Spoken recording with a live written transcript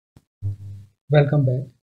Welcome back.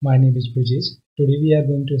 My name is Brijesh. Today we are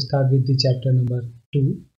going to start with the chapter number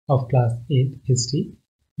 2 of class 8 history.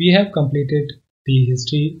 We have completed the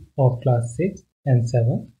history of class 6 and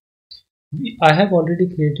 7. I have already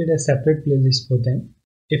created a separate playlist for them.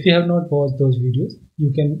 If you have not watched those videos,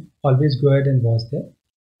 you can always go ahead and watch them.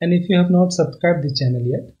 And if you have not subscribed the channel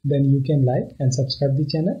yet, then you can like and subscribe the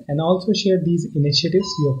channel and also share these initiatives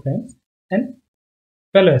to your friends and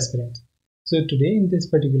fellow aspirants. So today in this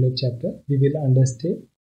particular chapter, we will understand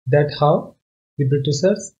that how the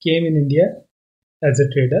Britishers came in India as a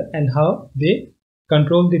trader and how they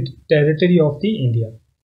control the territory of the India.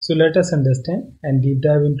 So let us understand and deep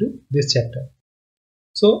dive into this chapter.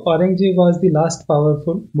 So Aurangzeb was the last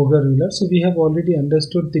powerful Mughal ruler. So we have already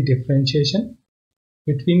understood the differentiation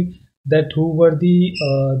between that who were the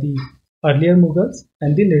earlier Mughals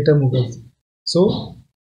and the later Mughals. So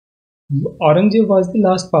Aurangzeb was the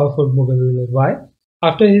last powerful Mughal ruler. Why?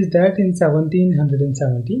 After his death in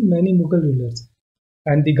 1717, many Mughal rulers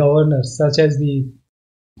and the governors, such as those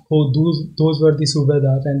were the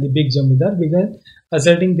Subedar and the big Jamidar, began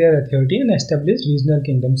asserting their authority and established regional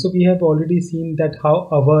kingdoms. So we have already seen that how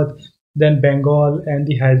Awadh, then Bengal and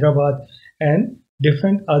the Hyderabad and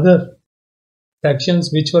different other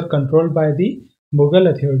sections which were controlled by the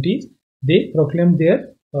Mughal authorities, they proclaimed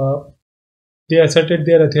they asserted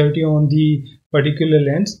their authority on the particular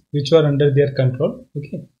lands which were under their control.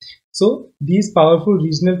 Okay, so these powerful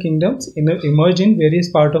regional kingdoms emerged in various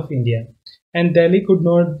parts of India, and Delhi could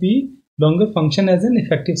not be longer function as an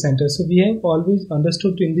effective center. So we have always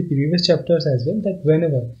understood in the previous chapters as well that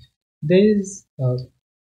whenever there is a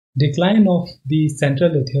decline of the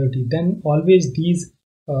central authority, then always these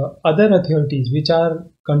other authorities which are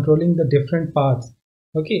controlling the different parts,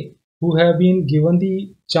 okay, who have been given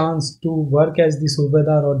the chance to work as the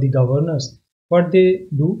Subedar or the governors, what they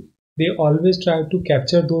do, they always try to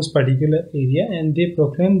capture those particular area and they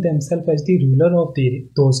proclaim themselves as the ruler of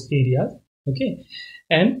those areas, okay,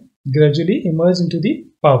 and gradually emerge into the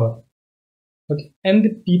power. Okay, and the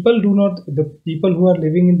people who are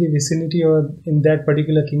living in the vicinity or in that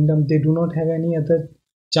particular kingdom, they do not have any other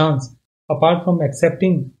chance apart from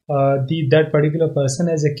accepting that particular person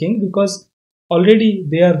as a king, because already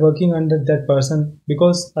they are working under that person,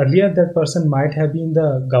 because earlier that person might have been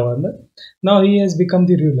the governor, now he has become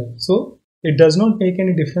the ruler, so it does not make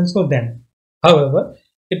any difference for them. However,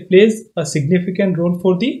 it plays a significant role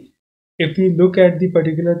for if we look at the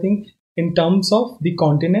particular thing in terms of the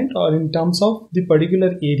continent or in terms of the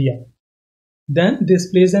particular area, then this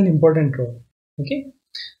plays an important role. Okay,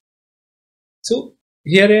 so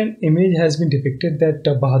here an image has been depicted that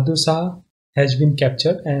Bahadur Shah has been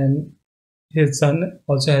captured and his son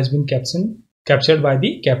also has been captured by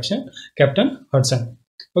the Captain Hudson.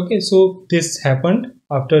 Okay, so this happened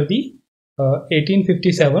after the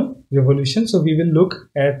 1857 revolution. So we will look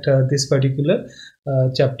at this particular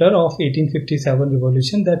chapter of 1857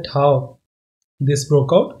 revolution, that how this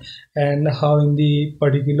broke out and how in the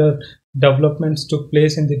particular developments took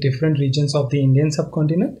place in the different regions of the Indian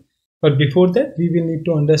subcontinent. But before that, we will need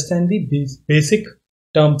to understand the basic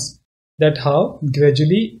terms, that how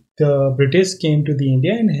gradually the British came to the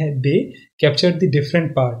India and they captured the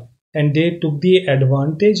different part and they took the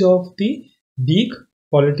advantage of the weak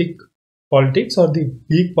politics or the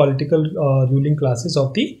weak political ruling classes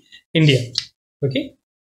of the India. Okay,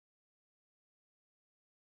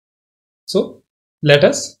 so let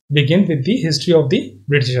us begin with the history of the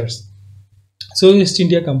Britishers. So East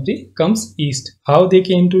India Company comes east. How they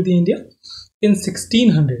came to the India? In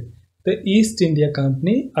 1600, the East India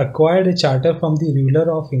Company acquired a charter from the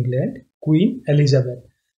ruler of England, Queen Elizabeth.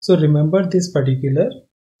 So remember this particular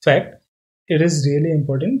fact. It is really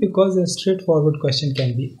important because a straightforward question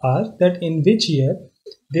can be asked, that in which year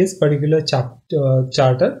this particular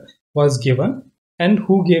charter was given and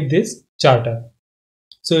who gave this charter.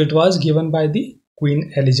 So it was given by the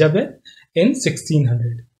Queen Elizabeth in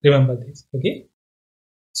 1600. Remember this. Okay,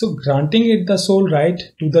 so granting it the sole right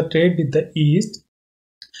to the trade with the East.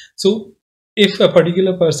 So if a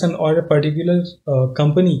particular person or a particular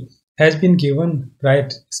company has been given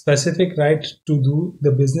specific right to do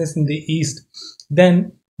the business in the East,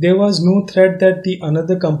 then there was no threat that the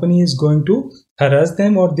another company is going to harass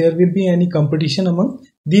them or there will be any competition among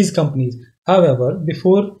these companies. However,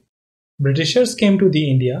 before Britishers came to the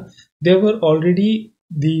India, there were already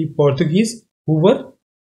the Portuguese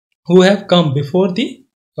who have come before the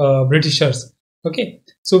Britishers. Okay,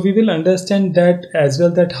 so we will understand that as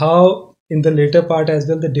well, that how in the later part as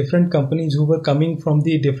well the different companies who were coming from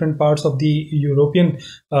the different parts of the European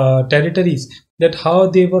territories, that how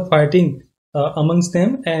they were fighting amongst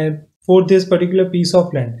them and for this particular piece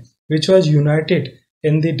of land which was united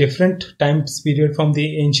in the different times period from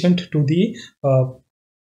the ancient to the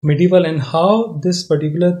medieval, and how this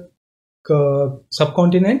particular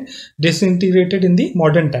subcontinent disintegrated in the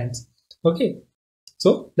modern times. Okay,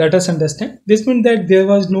 so let us understand. This meant that there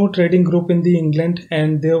was no trading group in the England,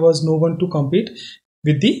 and there was no one to compete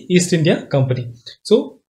with the East India Company.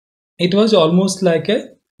 So it was almost like a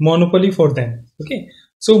monopoly for them. Okay,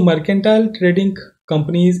 so mercantile trading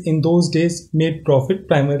companies in those days made profit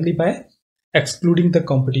primarily by excluding the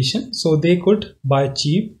competition, so they could buy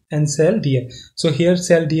cheap and sell dear. So here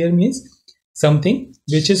sell dear means something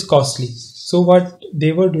which is costly. So what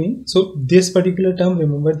they were doing, so this particular term,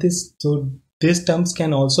 remember this, so these terms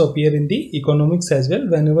can also appear in the economics as well.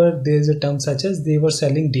 Whenever there is a term such as they were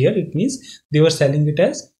selling dear, it means they were selling it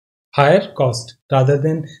as higher cost, rather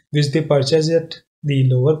than which they purchase at the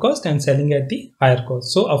lower cost and selling at the higher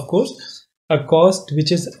cost. So of course a cost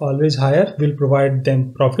which is always higher will provide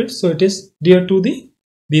them profit, so it is dear to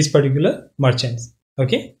these particular merchants.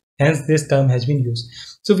 Okay, hence this term has been used.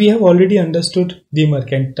 So we have already understood the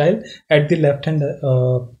mercantile at the left hand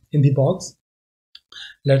in the box.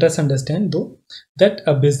 Let us understand though that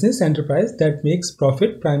a business enterprise that makes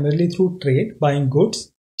profit primarily through trade, buying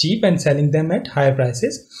goods cheap and selling them at higher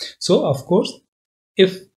prices. So of course,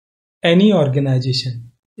 if any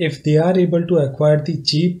organization, if they are able to acquire the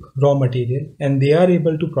cheap raw material and they are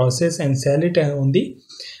able to process and sell it on the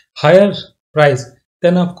higher price,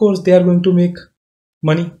 then of course they are going to make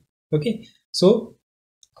money. Okay, so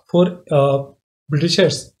for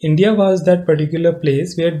Britishers, India was that particular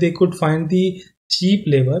place where they could find the cheap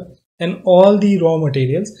labor and all the raw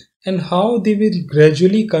materials, and how they will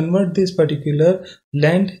gradually convert this particular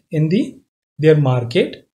land in their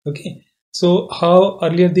market. Okay, so how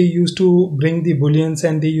earlier they used to bring the bullions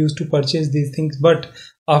and they used to purchase these things, but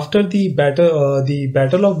after the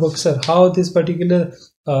battle of Buxar, how this particular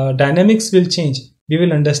dynamics will change, we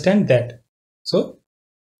will understand that. So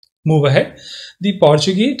move ahead. The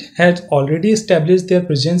Portuguese had already established their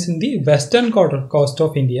presence in the western coast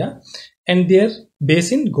of India and their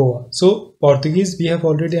base in Goa. So Portuguese, we have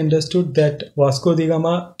already understood that Vasco da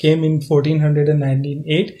Gama came in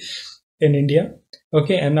 1498 in India.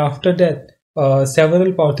 Okay, and after that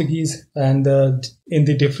several Portuguese and in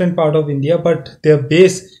the different part of India, but their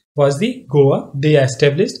base was the Goa, they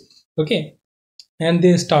established. Okay, and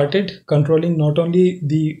they started controlling not only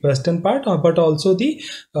the western part but also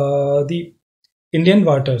the Indian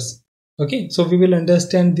waters. Okay, so we will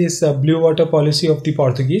understand this blue water policy of the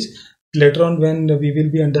Portuguese later on, when we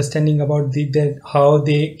will be understanding about how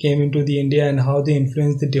they came into the India and how they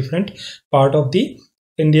influenced the different part of the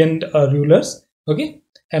Indian rulers. Okay,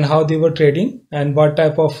 and how they were trading and what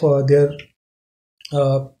type of their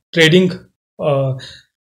trading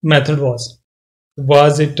method was.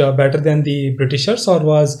 Was it better than the Britishers, or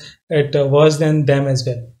was it worse than them as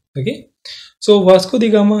well? Okay, so Vasco da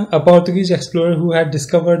Gama, a Portuguese explorer who had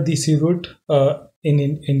discovered the sea route in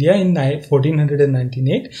India in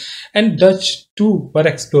 1498, and Dutch too were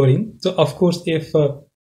exploring. So of course, if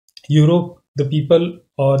Europe, the people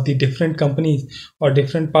or the different companies or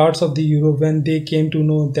different parts of the Europe, when they came to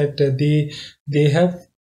know that they have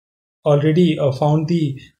already found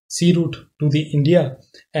the sea route to the India,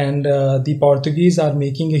 and the Portuguese are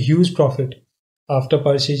making a huge profit after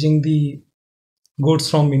purchasing the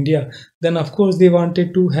goods from India, then of course they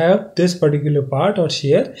wanted to have this particular part or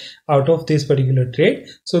share out of this particular trade.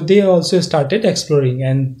 So they also started exploring,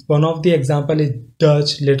 and one of the example is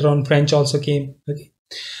Dutch. Later on French also came. Okay,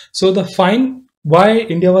 so why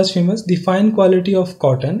India was famous, the fine quality of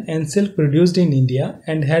cotton and silk produced in India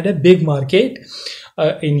and had a big market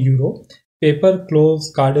in Europe. Pepper,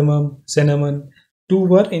 cloves, cardamom, cinnamon too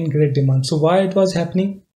were in great demand. So why it was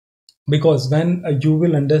happening? Because when you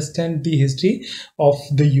will understand the history of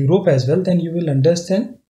the Europe as well, then you will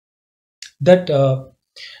understand that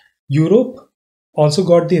Europe also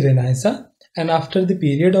got the Renaissance, and after the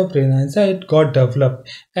period of Renaissance it got developed,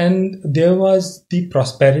 and there was the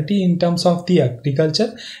prosperity in terms of the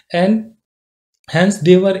agriculture, and hence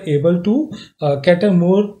they were able to cater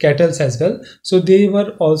more cattle as well. So they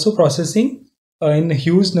were also processing in a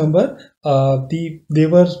huge number. They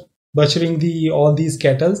were butchering all these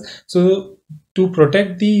cattle. So to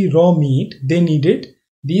protect the raw meat, they needed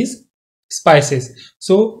these spices.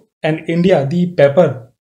 So, and India, the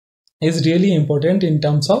pepper is really important in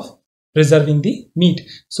terms of preserving the meat.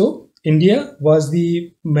 So India was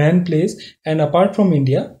the main place, and apart from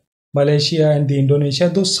India, Malaysia and the Indonesia,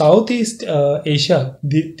 though Southeast Asia,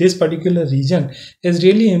 this particular region is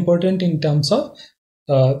really important in terms of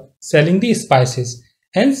selling the spices.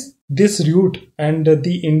 Hence this route and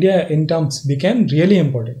the India in terms became really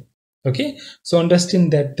important. Okay, so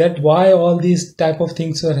understand that why all these type of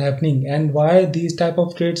things were happening and why these type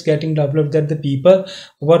of trades getting developed, that the people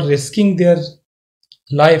were risking their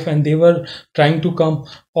life and they were trying to come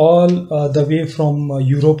all the way from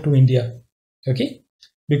Europe to India. Okay,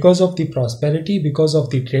 because of the prosperity, because of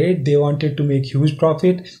the trade, they wanted to make huge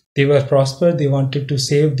profit. They were prosper. They wanted to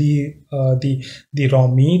save the raw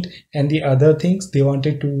meat and the other things. They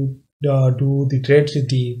wanted to do the trades with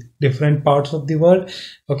the different parts of the world.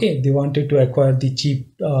 Okay, they wanted to acquire the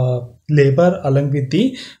cheap labor along with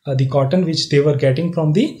the cotton which they were getting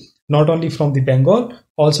from the, not only from the Bengal,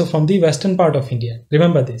 also from the western part of India.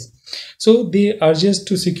 Remember this. So the urges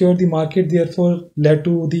to secure the market therefore led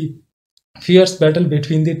to the fierce battle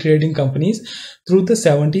between the trading companies. Through the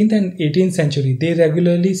 17th and 18th century, they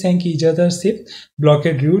regularly sank each other's ships,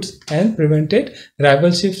 blockaded routes, and prevented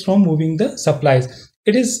rival ships from moving the supplies.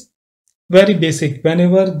 It is very basic.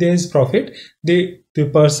 Whenever there is profit, the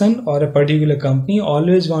person or a particular company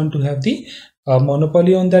always want to have the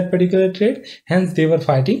monopoly on that particular trade. Hence, they were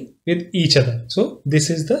fighting with each other. So this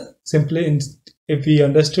is the simply, if we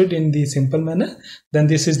understood in the simple manner, then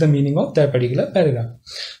this is the meaning of that particular paragraph.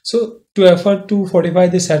 So to effort to fortify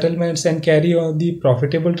the settlements and carry on the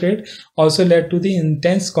profitable trade also led to the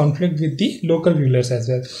intense conflict with the local rulers as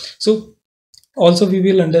well. So also we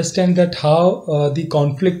will understand that how the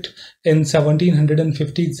conflict in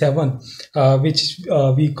 1757, which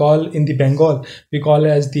we call in the Bengal, we call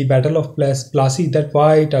as the Battle of Plassey, that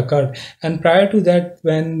why it occurred. And prior to that,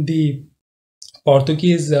 when the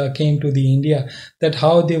Portuguese came to the India, that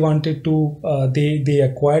how they wanted to they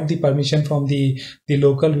acquired the permission from the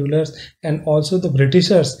local rulers, and also the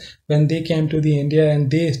Britishers when they came to the India and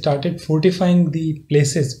they started fortifying the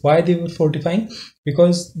places. Why they were fortifying?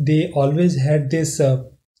 Because they always had this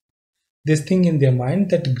this thing in their mind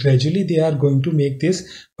that gradually they are going to make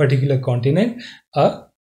this particular continent a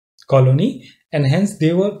colony, and hence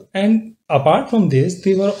they were, and apart from this,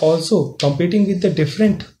 they were also competing with the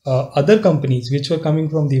different other companies which were coming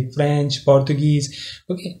from the French, Portuguese.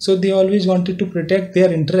 Okay, so they always wanted to protect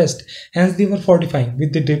their interest, hence they were fortifying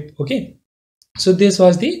with the dip. Okay, so this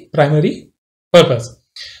was the primary purpose.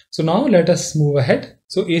 So now let us move ahead.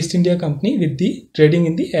 So East India Company with the trading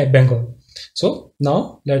in the Bengal. So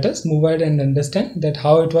now let us move ahead and understand that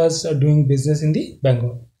how it was doing business in the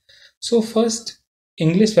Bengal. So first,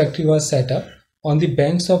 English factory was set up on the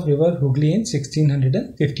banks of river Hooghly in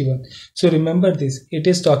 1651. So remember this, it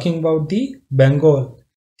is talking about the Bengal,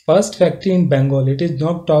 first factory in Bengal. It is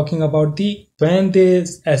not talking about the when they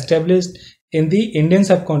established in the Indian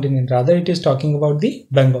subcontinent, rather it is talking about the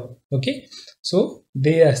Bengal. Okay, so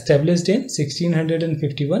they established in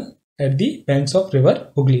 1651 at the banks of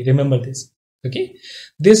river Hooghly. Remember this. Okay,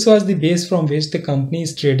 this was the base from which the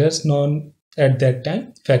company's traders, known at that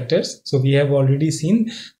time factors. So we have already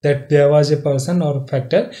seen that there was a person or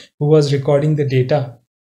factor who was recording the data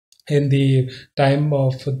in the time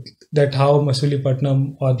of that how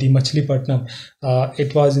Masulipatinam or the Machilipatnam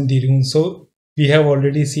it was in the ruins. So we have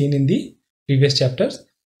already seen in the previous chapters.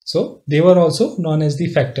 So they were also known as the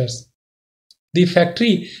factors. The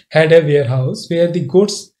factory had a warehouse where the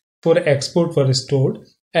goods for export were stored,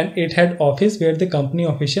 and it had office where the company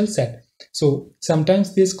officials sat. So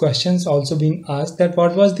sometimes these questions also being asked, that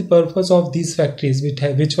what was the purpose of these factories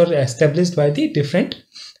which were established by the different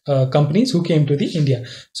companies who came to the India.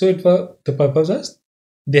 So it was, the purpose was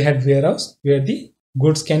they had warehouse where the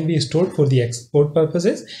goods can be stored for the export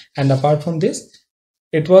purposes, and apart from this,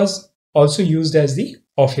 it was also used as the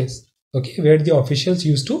office. Okay, where the officials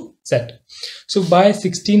used to sit. So by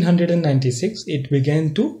 1696, it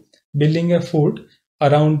began to building a fort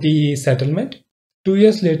around the settlement. 2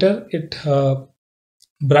 years later, it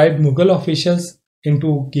bribed Mughal officials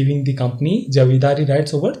into giving the company Javidari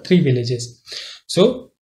rights over 3 villages.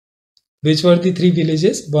 So, which were the 3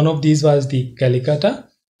 villages? One of these was the Kalikata,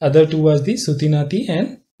 other 2 was the Sutinati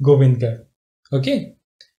and Govindgarh. Okay,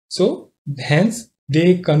 so hence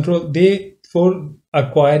for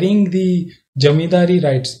acquiring the Jamidari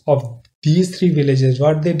rights of these 3 villages,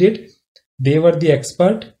 what they did, they were the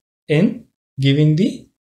expert in giving the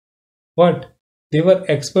what? They were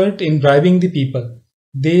expert in bribing the people.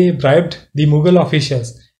 They bribed the Mughal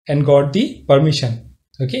officials and got the permission.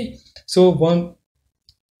 Okay, so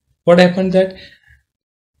what happened that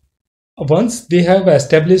once they have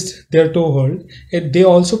established their toehold, they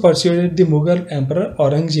also persuaded the Mughal Emperor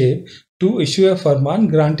Aurangzeb to issue a farman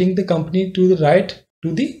granting the company to the right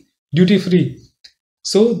to the duty free.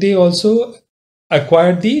 So they also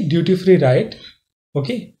acquired the duty free right.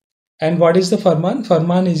 Okay, and what is the farman?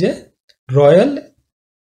 Farman is a royal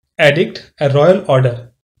edict, a royal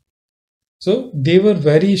order. So they were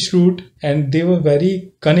very shrewd and they were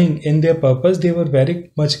very cunning in their purpose. They were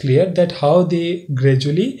very much clear that how they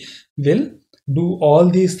gradually will do all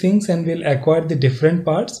these things and will acquire the different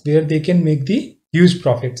parts where they can make the huge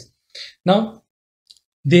profits. Now,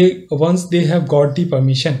 once they have got the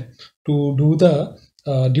permission to do the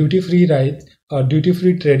duty-free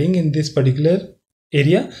duty-free trading in this particular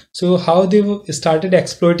area, so how they started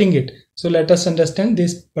exploiting it. So let us understand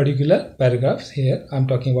this particular paragraph here. I'm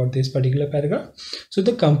talking about this particular paragraph. So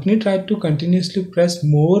the company tried to continuously press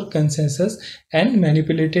more consensus and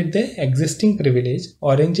manipulated the existing privilege.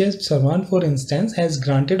 Aurangzeb Sarwan, for instance, has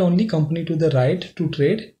granted only company to the right to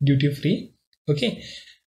trade duty-free. Okay.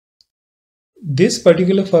 This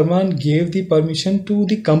particular Farman gave the permission to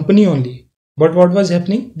the company only. But what was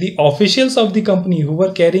happening? The officials of the company who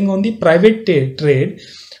were carrying on the private trade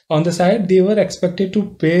on the side, they were expected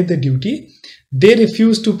to pay the duty. They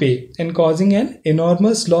refused to pay and causing an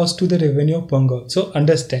enormous loss to the revenue of Bengal. So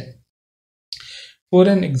understand. For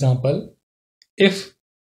an example, if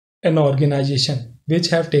an organization which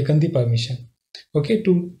have taken the permission, okay,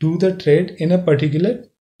 to do the trade in a particular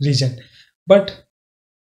region, but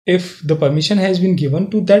if the permission has been given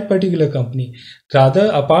to that particular company, rather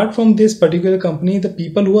apart from this particular company, the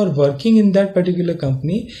people who are working in that particular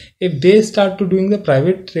company, if they start to doing the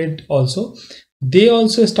private trade also, they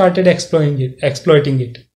also started exploiting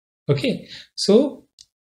it. Okay, so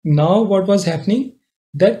now what was happening,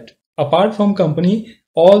 that apart from company,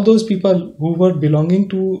 all those people who were belonging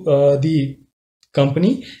to the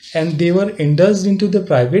company and they were indulged into the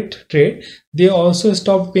private trade, they also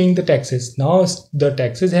stopped paying the taxes. Now the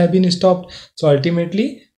taxes have been stopped, so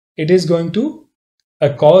ultimately it is going to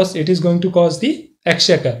cause the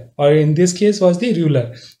exchequer, or in this case was the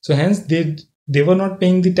ruler. So hence they were not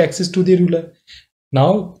paying the taxes to the ruler.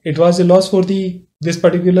 Now it was a loss for this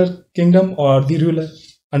particular kingdom or the ruler.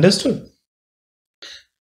 Understood?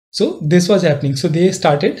 So this was happening, so they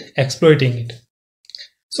started exploiting it.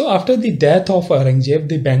 So after the death of Aurangzeb,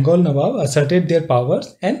 the Bengal Nawab asserted their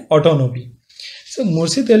powers and autonomy. So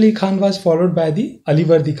Murshid Ali Khan was followed by the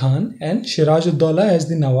Alivardi Khan and Siraj-ud-Dawla as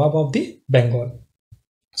the Nawab of the Bengal.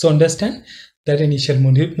 So understand that initial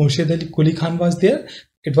Murshid Ali Kuli Khan was there.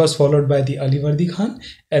 It was followed by the Alivardi Khan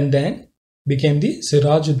and then became the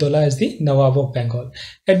Siraj-ud-Dawla as the Nawab of Bengal.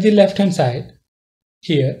 At the left hand side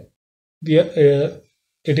here,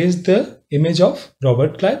 it is the image of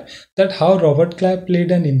Robert Clive, that how Robert Clive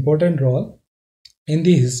played an important role in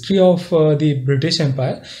the history of the British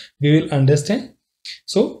Empire. We will understand.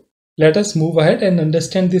 So let us move ahead and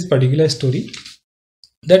understand this particular story,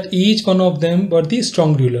 that each one of them were the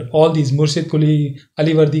strong ruler. All these Murshid Kuli,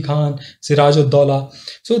 Alivardi Khan, Siraj-ud-Dawla.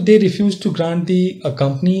 So they refused to grant the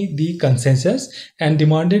company the consensus and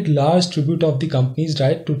demanded large tribute of the company's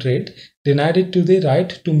right to trade, denied it to the right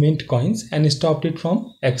to mint coins and stopped it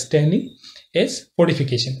from extending its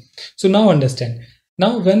fortification. So now understand.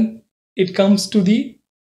 Now when it comes to the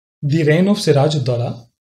reign of Siraj-ud-Dawla,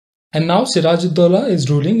 and now Siraj-ud-Dawla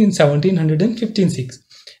is ruling in 1756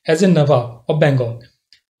 as a Nawab of Bengal.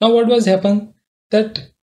 Now what was happening, that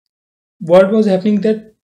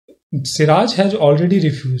Siraj has already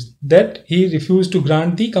refused, that he refused to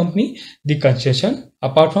grant the company the concession,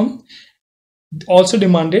 apart from also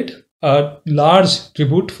demanded a large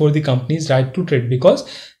tribute for the company's right to trade,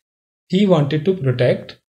 because he wanted to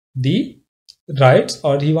protect the rights,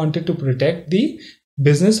 or he wanted to protect the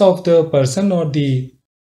business of the person or the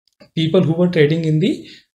people who were trading in the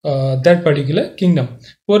that particular kingdom.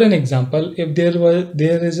 For an example, if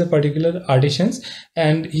there is a particular artisans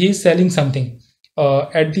and he is selling something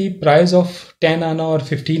at the price of 10 anna or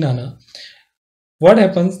 15 anna, what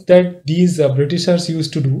happens, that these Britishers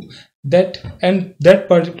used to do that, and that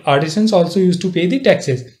artisans also used to pay the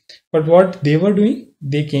taxes. But what they were doing,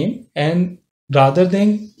 they came and rather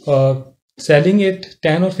than selling it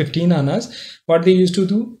 10 or 15 annas, what they used to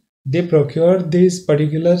do, they procured these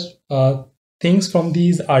particular things from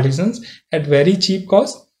these artisans at very cheap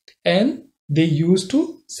cost, and they used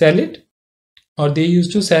to sell it, or they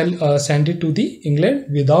used to send it to the England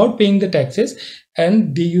without paying the taxes,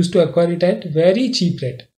 and they used to acquire it at very cheap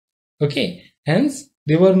rate. Okay, hence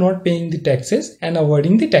they were not paying the taxes and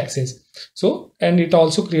avoiding the taxes. So, and it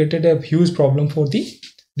also created a huge problem for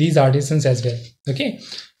these artisans as well. Okay,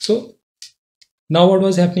 so now what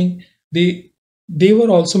was happening, they were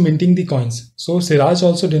also minting the coins. So Siraj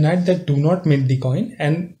also denied that do not mint the coin,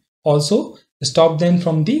 and also stopped them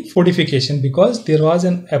from the fortification, because there was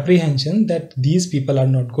an apprehension that these people are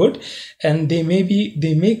not good and they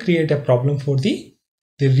may create a problem for the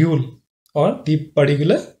rule or the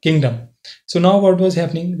particular kingdom. So now what was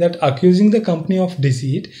happening, that accusing the company of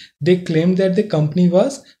deceit, they claimed that the company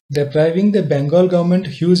was depriving the Bengal government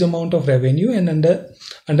huge amount of revenue and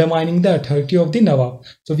undermining the authority of the Nawab.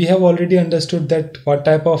 So we have already understood that what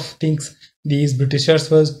type of things these Britishers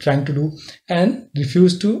was trying to do, and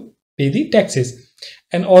refused to pay the taxes.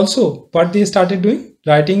 And also what they started doing,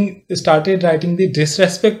 started writing the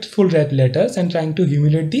disrespectful letters and trying to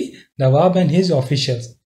humiliate the Nawab and his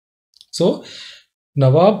officials. So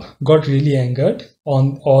Nawab got really angered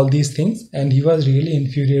on all these things, and he was really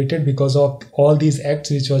infuriated because of all these acts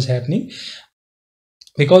which was happening,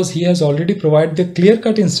 because he has already provided the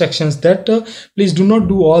clear-cut instructions that please do not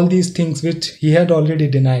do all these things which he had already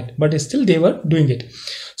denied, but still they were doing it.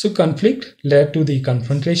 So conflict led to the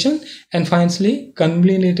confrontation and finally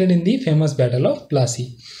culminated in the famous Battle of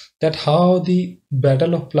Plassey. That how the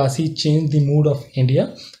Battle of Plassey changed the mood of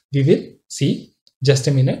India, we will see just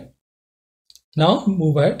a minute. Now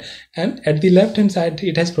move ahead, and at the left hand side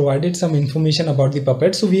it has provided some information about the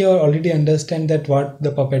puppet. So we already understand that what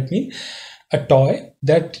the puppet means, a toy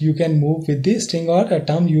that you can move with the string, or a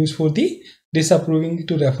term used for the disapproving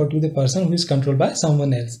to refer to the person who is controlled by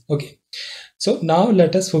someone else. Okay, so now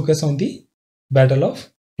let us focus on the Battle of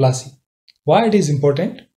Plassey. Why it is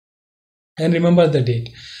important, and remember the date.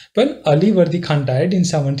 Well, Ali Wardi Khan died in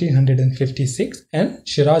 1756 and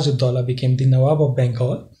Siraj-ud-Dawla became the Nawab of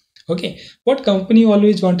Bengal. Okay, what company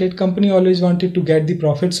always wanted? Company always wanted to get the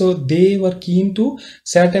profit, so they were keen to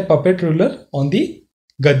set a puppet ruler on the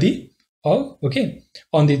gaddi, or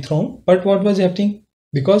on the throne. But what was happening?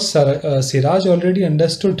 Because Siraj already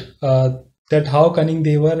understood that how cunning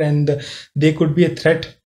they were, and they could be a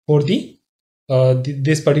threat for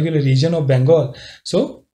this particular region of Bengal.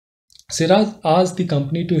 So Siraj asked the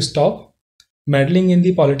company to stop meddling in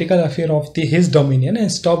the political affair of his dominion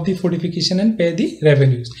and stop the fortification and pay the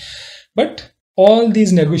revenues. But all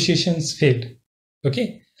these negotiations failed.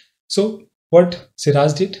 Okay, so what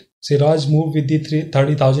Siraj did? Siraj moved with the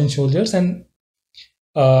 30,000 soldiers, and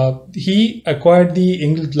he acquired the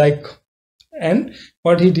English, and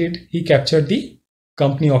what he did, he captured the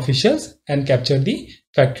company officials and captured the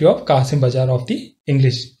factory of Qasim Bazaar of the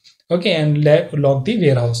English. Okay, and locked the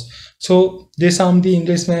warehouse. So they disarmed the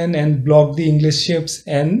Englishmen and blocked the English ships,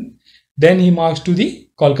 and then he marched to the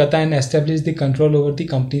Kolkata and established the control over the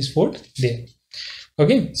company's fort there.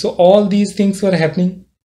 Okay, so all these things were happening,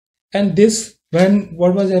 and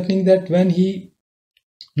what was happening, that when he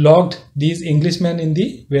locked these Englishmen in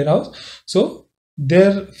the warehouse, so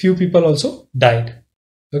there few people also died.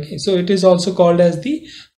 Okay, so it is also called as the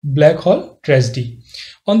Black Hall tragedy.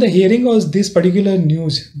 On the hearing of this particular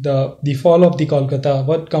news, the fall of the Kolkata,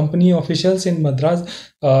 what company officials in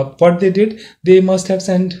Madras, what they did, they must have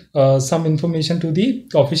sent some information to the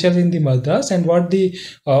officials in the Madras, and what the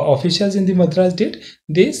officials in the Madras did,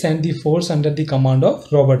 they sent the force under the command of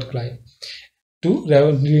Robert Clive to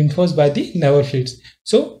reinforced by the naval fleets.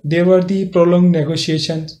 So there were the prolonged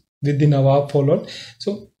negotiations with the Nawab followed.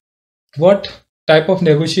 So what type of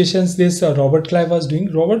negotiations this Robert Clive was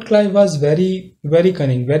doing? Robert Clive was very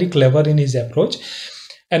cunning, very clever in his approach,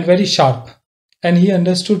 and very sharp, and he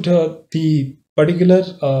understood the particular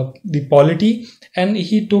the polity, and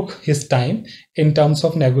he took his time in terms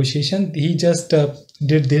of negotiation. He just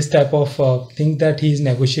did this type of thing, that he is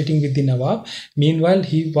negotiating with the Nawab. Meanwhile,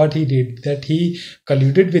 what he did, that he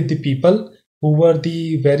colluded with the people who were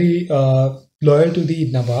the very loyal to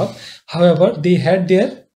the Nawab. However, they had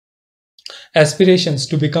their aspirations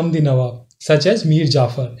to become the Nawab, such as Mir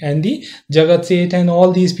Jafar and the Jagat Seth and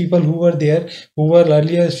all these people who were there, who were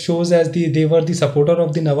earlier shows as they were the supporter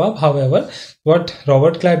of the Nawab. However, what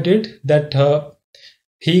Robert Clive did, that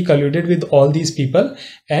he colluded with all these people,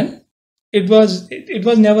 and it was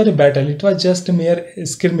never a battle. It was just a mere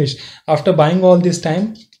skirmish. After buying all this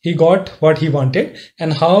time, he got what he wanted,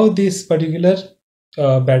 and how this particular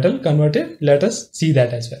battle converted, let us see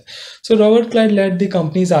that as well. So Robert Clive led the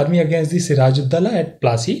company's army against the Siraj-ud-Dawla at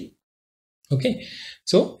Plassey. Okay,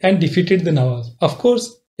 so and defeated the Nawab. Of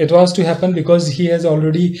course, it was to happen because he has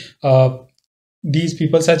already these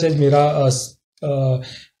people such as Mir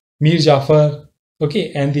Jafar,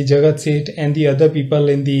 okay, and the Jagat Seth and the other people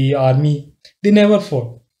in the army, they never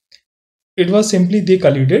fought. It was simply they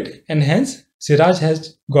colluded, and hence Siraj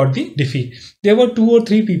has got the defeat. There were 2 or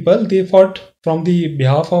 3 people, they fought from the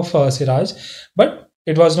behalf of Siraj, but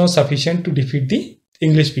it was not sufficient to defeat the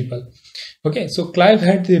English people. Okay, so Clive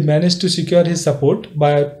had managed to secure his support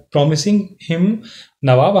by promising him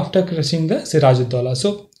Nawab after crushing the Siraj-ud-Dawla.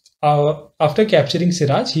 So after capturing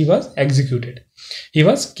Siraj, he was executed. He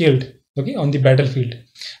was killed, okay, on the battlefield.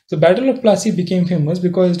 The Battle of Plassey became famous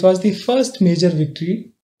because it was the first major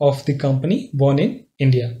victory of the company won in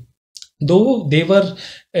India. though they were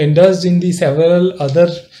indulged in the several other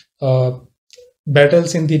uh,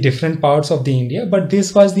 battles in the different parts of the India, but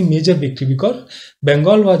this was the major victory because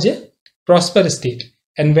Bengal was a prosperous state.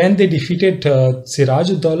 And when they defeated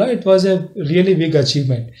Siraj-ud-Dawla, it was a really big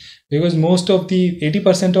achievement because most of the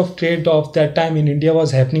 80% of trade of that time in India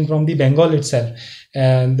was happening from the Bengal itself,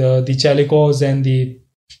 and the chalicos and the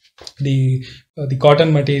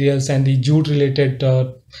cotton materials and the jute related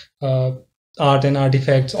uh, art and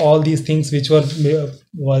artifacts, all these things which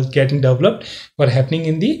was getting developed were happening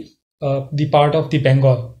in the part of the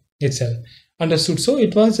Bengal itself. Understood? So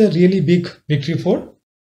it was a really big victory for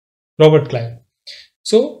Robert Clive.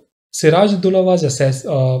 So Siraj-ud-Dawla was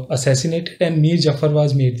assassinated and Mir Jafar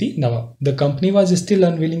was made the Nawab. The company was still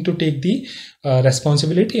unwilling to take the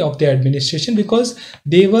responsibility of the administration because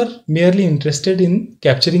they were merely interested in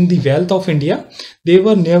capturing the wealth of India. They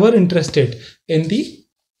were never interested in the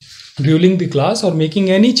ruling the class or making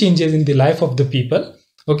any changes in the life of the people.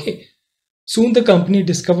 Okay. Soon the company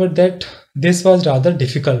discovered that this was rather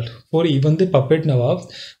difficult, for even the puppet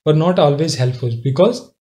Nawabs were not always helpful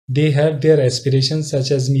because they had their aspirations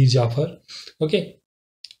such as Mir Jafar. Okay,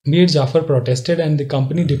 Mir Jafar protested and the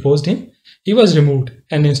company deposed him. He was removed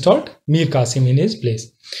and installed Mir Qasim in his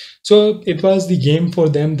place. So it was the game for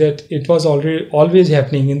them that it was already always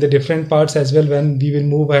happening in the different parts as well. When we will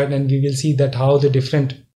move ahead and we will see that how the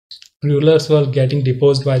different rulers were getting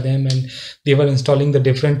deposed by them and they were installing the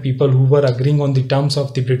different people who were agreeing on the terms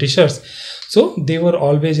of the Britishers. So they were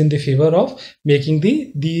always in the favor of making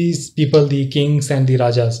these people the kings and the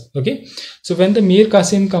rajas. Okay, so when the Mir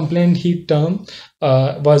Qasim complained, he term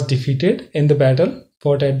was defeated in the battle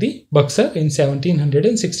fought at the Buxar in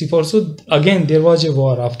 1764. So again there was a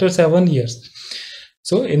war after 7 years.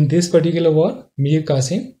 So in this particular war, Mir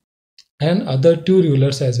Qasim and other two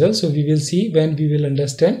rulers as well. So we will see when we will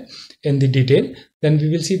understand in the detail, then we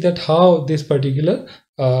will see that how this particular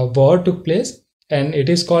war took place, and it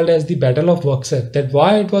is called as the Battle of Buxar. That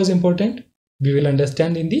why it was important, we will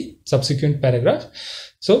understand in the subsequent paragraph.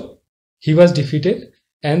 So he was defeated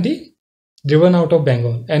and the driven out of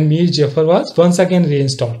Bengal, and Mir Jafar was once again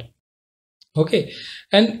reinstalled. Okay,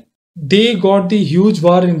 and they got the huge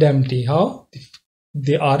war indemnity. How?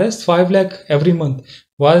 The Rs 5 lakh every month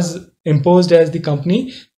was imposed as the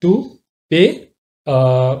company to pay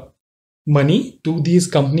money to these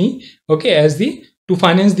company, okay, as the to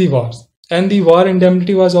finance the wars, and the war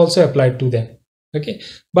indemnity was also applied to them. Okay,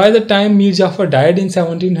 by the time Mir Jafar died in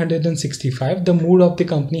 1765, the mood of the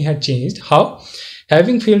company had changed. How?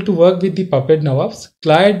 Having failed to work with the puppet Nawabs,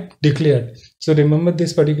 Clyde declared. So remember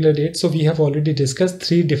this particular date. So we have already discussed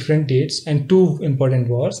 3 different dates and 2 important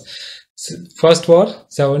wars. First war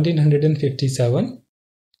 1757,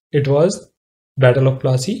 it was Battle of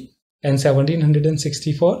Plassey, and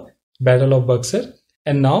 1764 Battle of Buxar.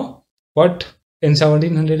 And now what in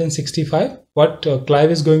 1765, what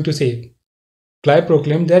Clive is going to say? Clive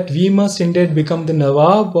proclaimed that we must indeed become the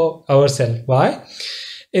Nawab of ourselves. Why?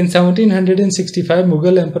 In 1765,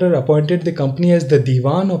 Mughal Emperor appointed the company as the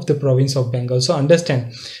Diwan of the province of Bengal. So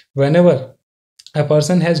understand, whenever a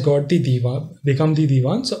person has got the Diwan, become the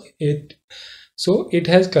Diwan, so it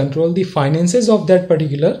has controlled the finances of that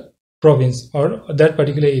particular province or that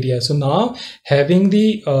particular area. So now having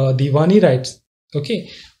the Diwani rights, okay,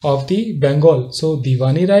 of the Bengal. So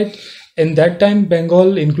Diwani right, in that time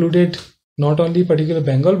Bengal included not only particular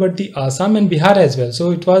Bengal but the Assam and Bihar as well. So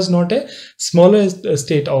it was not a smaller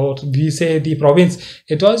state, or we say the province,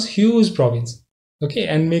 it was huge province. Okay,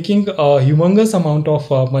 and making a humongous amount of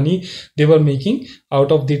money they were making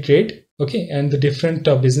out of the trade. Okay, and the different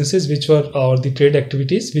businesses which were, or the trade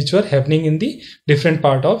activities which were happening in the different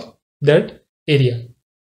part of that area.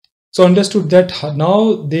 So understood that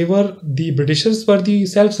now the Britishers were the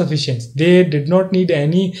self-sufficient. They did not need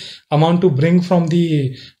any amount to bring from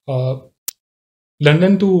the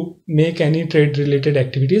London to make any trade related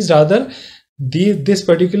activities. Rather, this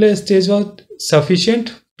particular stage was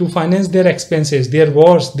sufficient to finance their expenses, their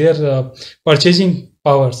wars, their purchasing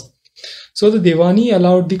powers. So the Diwani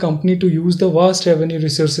allowed the company to use the vast revenue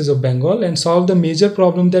resources of Bengal and solve the major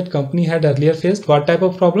problem that company had earlier faced. What type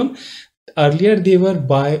of problem? Earlier they were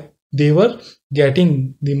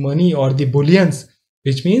getting the money or the bullions,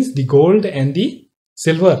 which means the gold and the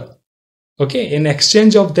silver. Okay, in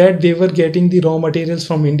exchange of that they were getting the raw materials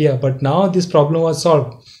from India, but now this problem was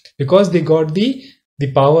solved because they got the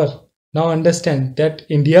power. Now understand that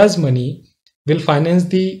India's money will finance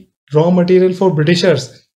the raw material for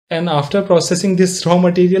Britishers, and after processing this raw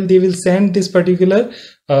material they will send this particular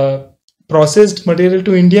processed material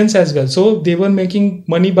to Indians as well. So they were making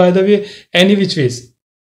money, by the way, any which ways,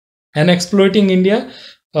 and exploiting India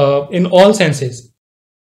in all senses.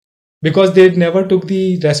 because they never took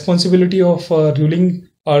the responsibility of ruling,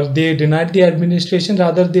 or they denied the administration.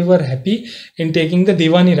 Rather, they were happy in taking the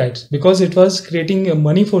Diwani rights because it was creating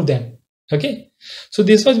money for them. Okay, so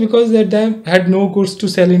this was because that they had no goods to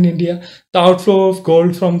sell in India. The outflow of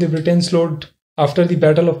gold from the Britain slowed after the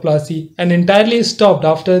Battle of Plassey and entirely stopped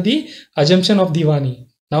after the assumption of Diwani.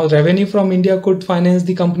 Now, revenue from India could finance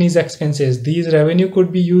the company's expenses. These revenue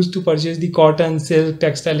could be used to purchase the cotton, silk,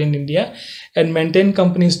 textile in India and maintain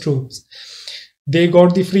company's troops. They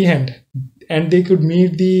got the free hand and they could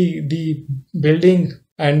meet the building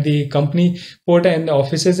and the company port and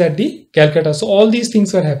offices at the Calcutta. So all these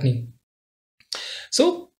things were happening.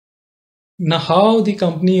 So now how the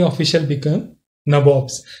company official become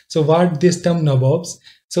nabobs. So what this term nabobs?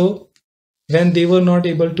 So when they were not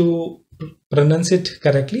able to pronounce it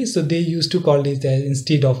correctly, so they used to call it as,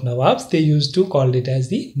 instead of nawabs, they used to call it as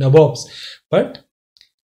the nabobs. But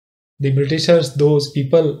the Britishers, those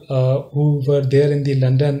people who were there in the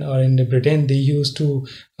London or in the Britain, they used to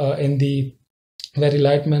in the very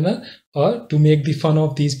light manner, or to make the fun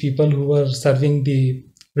of these people who were serving the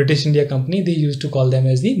British India Company, they used to call them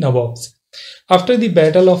as the nabobs. After the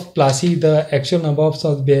Battle of Plassey, the actual nabobs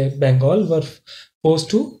of Bengal were forced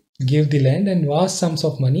to give the land and vast sums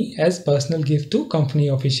of money as personal gift to company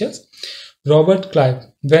officials. Robert Clive,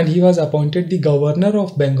 when he was appointed the governor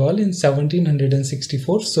of Bengal in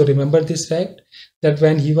 1764. So remember this fact, that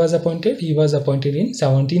when he was appointed in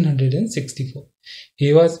 1764.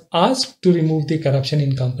 He was asked to remove the corruption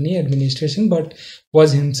in company administration, but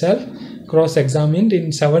was himself cross-examined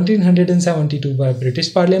in 1772 by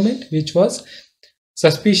British Parliament, which was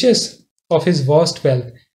suspicious of his vast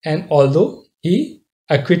wealth, and although he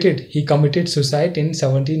acquitted, he committed suicide in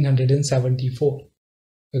 1774.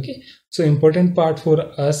 Okay, so important part for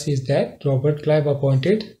us is that Robert Clive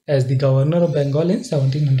appointed as the governor of Bengal in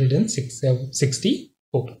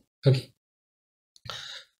 1764. Okay,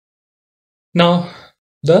 now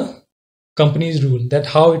the company's rule, that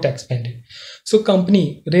how it expanded. So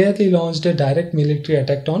company rarely launched a direct military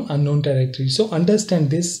attack on unknown territory. So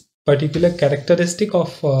understand this particular characteristic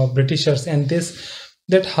of Britishers, and this,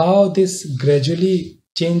 that how this gradually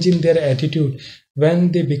change in their attitude.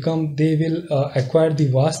 When they will acquire the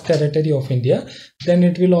vast territory of India, then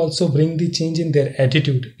it will also bring the change in their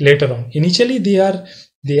attitude later on. Initially they are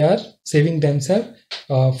saving themselves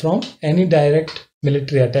from any direct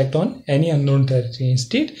military attack on any unknown territory.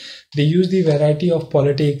 Instead, they use the variety of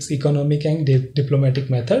politics, economic and diplomatic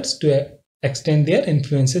methods to extend their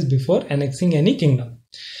influences before annexing any kingdom.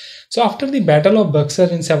 So after the Battle of Buxar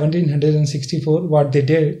in 1764, what they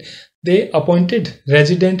did, they appointed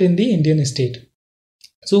resident in the Indian state.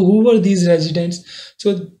 So who were these residents?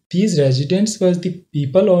 So these residents was the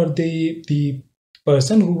people or the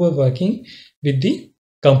person who were working with the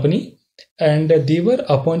company, and they were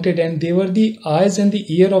appointed, and they were the eyes and the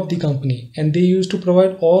ear of the company, and they used to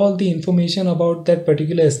provide all the information about that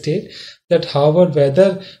particular estate, that however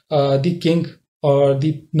whether the king or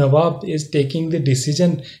the Nawab is taking the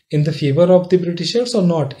decision in the favor of the Britishers or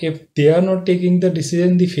not. If they are not taking the decision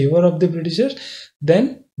in the favor of the Britishers,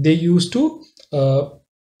 then they used to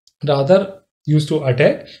rather used to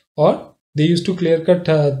attack, or they used to clear cut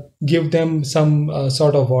give them some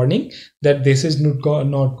sort of warning that this is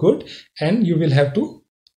not good and you will have to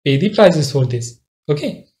pay the prices for this.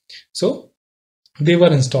 Okay, so they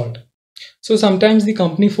were installed. So sometimes the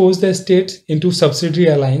company forced the states into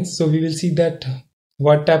subsidiary alliance. So we will see that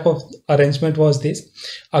what type of arrangement was this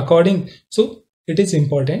according. So it is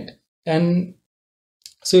important, and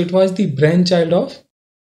so it was the brainchild of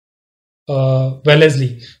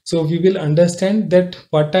Wellesley. So we will understand that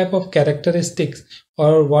what type of characteristics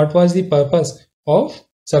or what was the purpose of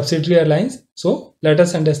subsidiary alliance. So let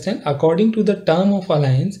us understand. According to the term of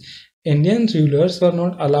alliance, Indian rulers were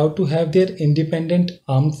not allowed to have their independent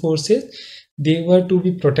armed forces. They were to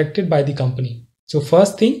be protected by the company. So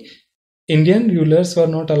first thing, Indian rulers were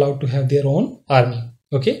not allowed to have their own army.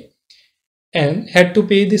 Okay, and had to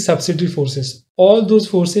pay the subsidiary forces. All those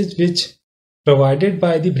forces which provided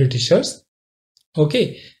by the Britishers,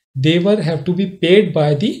 okay, they were have to be paid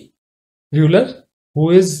by the ruler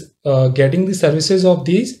who is getting the services of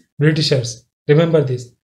these Britishers. Remember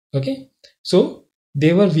this. Okay, so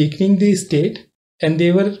they were weakening the state, and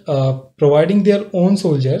they were providing their own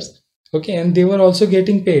soldiers. Okay, and they were also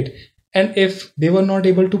getting paid. And if they were not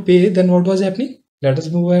able to pay, then what was happening? Let us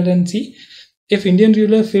move ahead and see. If Indian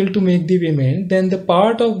ruler failed to make the payment, then the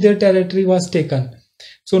part of their territory was taken.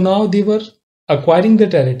 So now they were acquiring the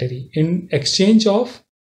territory in exchange of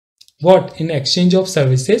what? In exchange of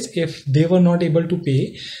services. If they were not able to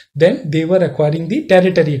pay, then they were acquiring the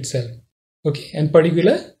territory itself, okay, and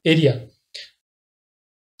particular area.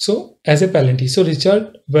 So as a palantir, so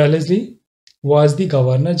Richard Wellesley was the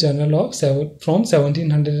Governor General of from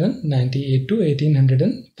 1798 to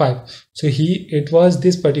 1805. So it was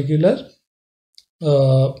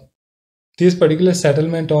uh, this particular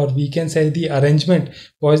settlement, or we can say the arrangement,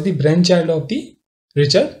 was the brainchild of the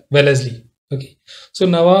Richard Wellesley. Okay, so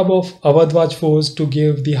Nawab of Awadh was forced to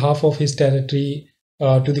give the half of his territory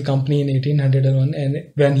to the company in 1801,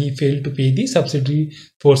 and when he failed to pay the subsidiary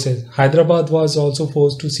forces, Hyderabad was also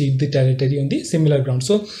forced to cede the territory on the similar ground.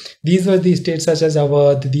 So these were the states such as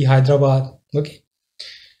Awadh, the Hyderabad. Okay,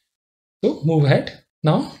 so move ahead.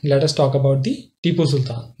 Now let us talk about the Tipu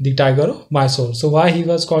Sultan, the Tiger of Mysore. So why he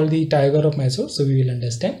was called the Tiger of Mysore? So we will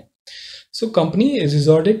understand. So company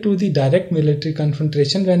resorted to the direct military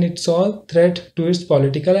confrontation when it saw threat to its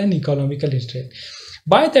political and economical interest.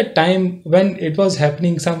 By that time, when it was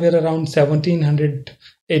happening somewhere around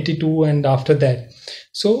 1782 and after that,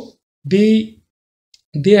 so they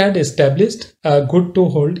had established a good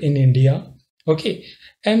toehold in India. Okay,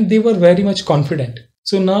 and they were very much confident.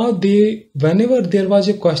 So now whenever there was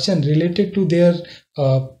a question related to their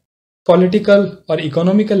political or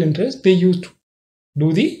economical interest, they used to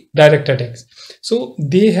do the direct attacks. So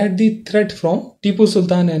they had the threat from Tipu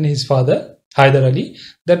Sultan and his father Hyder Ali.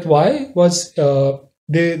 That why was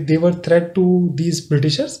they were threat to these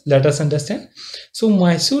Britishers. Let us understand. So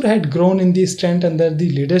Mysore had grown in the strength under the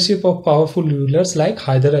leadership of powerful rulers like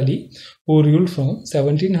Hyder Ali, who ruled from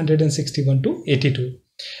 1761 to 82,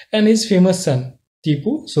 and his famous son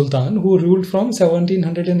Tipu Sultan, who ruled from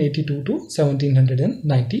 1782 to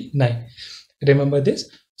 1799. Remember this.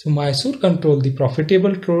 So Mysore controlled the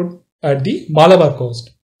profitable trade at the Malabar coast.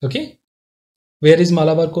 Okay, where is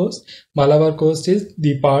Malabar coast? Malabar coast is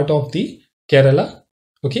the part of the Kerala.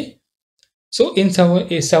 Okay, so in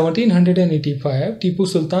 1785, Tipu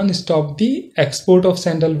Sultan stopped the export of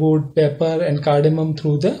sandalwood, pepper, and cardamom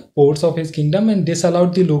through the ports of his kingdom and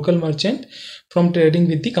disallowed the local merchant from trading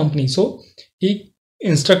with the company. So he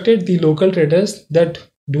instructed the local traders that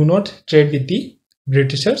do not trade with the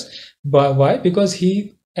Britishers. Why? Because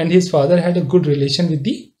he and his father had a good relation with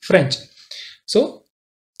the French. So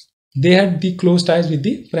they had the close ties with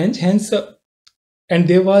the French, hence and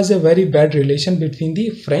there was a very bad relation between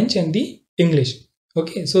the French and the English.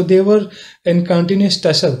 Okay, so they were in continuous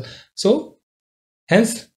tussle. So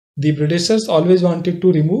hence the Britishers always wanted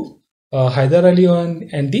to remove Hyder Ali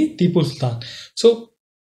and the Tipu Sultan. So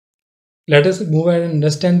let us move ahead and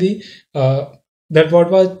understand the that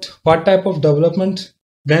what type of development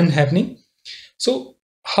then happening. So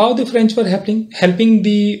how the French were helping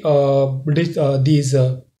the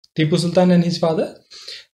Tipu Sultan and his father.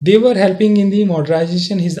 They were helping in the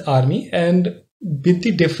modernization his army and with the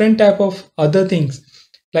different type of other things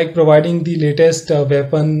like providing the latest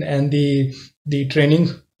weapon and the training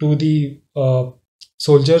to the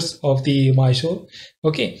soldiers of the Mysore.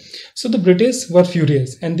 Okay, so the British were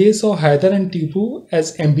furious and they saw Hyder and Tipu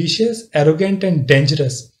as ambitious, arrogant, and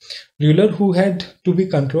dangerous ruler who had to be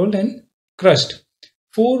controlled and crushed.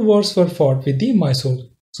 4 wars were fought with the Mysore.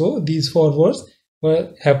 So these 4 wars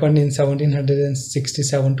happened in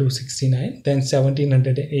 1767 to 69, then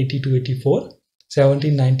 1780 to 84,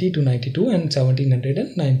 1790 to 92, and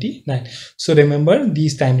 1799. So remember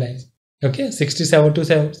these timelines. Okay, 67 to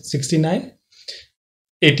 69,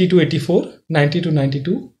 80 to 84, 90 to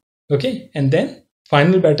 92. Okay, and then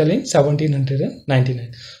final battle in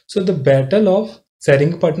 1799. So the battle of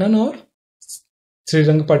Seringpatnam or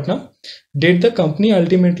Srirangapatnam did the company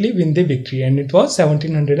ultimately win the victory, and it was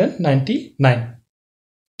 1799.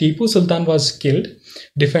 Tipu Sultan was killed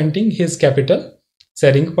defending his capital,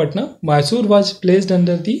 Seringpatnam. Mysore was placed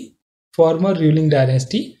under the former ruling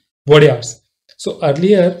dynasty, Wadiyars. So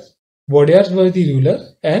earlier, Wadiyars were the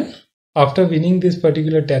ruler, and after winning this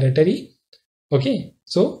particular territory, okay,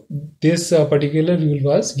 so this particular rule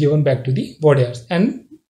was given back to the Wadiyars, and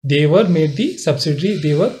they were made the subsidiary.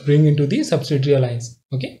 They were bring into the subsidiary alliance.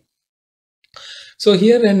 Okay. So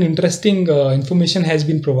here an interesting information has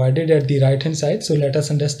been provided at the right hand side. So let us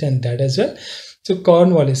understand that as well. So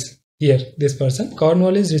Cornwallis, here this person,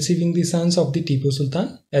 Cornwallis receiving the sons of the Tipu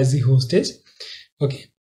Sultan as the hostage.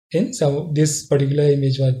 Okay, in this particular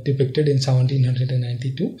image was depicted in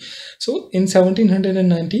 1792. So in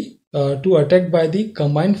 1790, to attack by the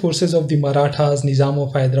combined forces of the Marathas, Nizam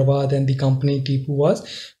of Hyderabad, and the company, Tipu was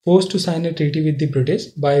forced to sign a treaty with the British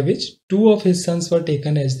by which 2 of his sons were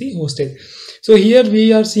taken as the hostage. So here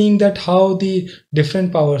we are seeing that how the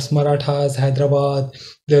different powers, Marathas, Hyderabad,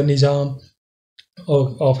 the Nizam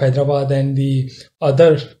of Hyderabad, and the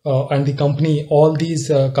other and the company, all these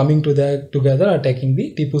coming together attacking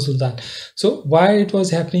the Tipu Sultan. So why it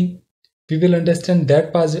was happening? we will understand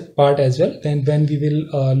that part as well. Then when we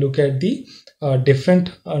will look at the different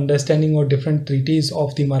understanding or different treaties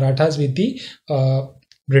of the Marathas with the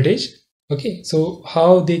British. Okay, so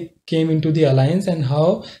how they came into the alliance and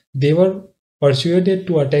how they were persuaded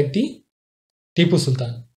to attack the Tipu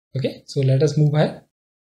Sultan. Okay, so let us move ahead.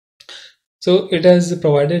 So it has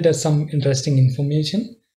provided us some interesting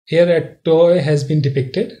information. Here a toy has been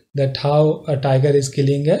depicted that how a tiger is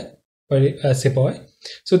killing a sepoy.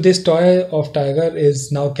 So this toy of tiger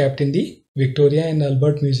is now kept in the Victoria and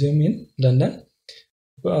Albert Museum in London.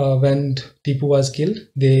 When Tipu was killed,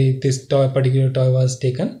 this particular toy was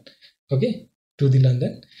taken, okay, to the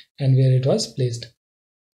London and where it was placed.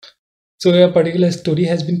 So a particular story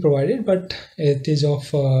has been provided, but it is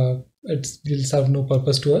of it will serve no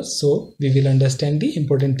purpose to us. So we will understand the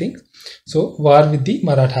important things. So war with the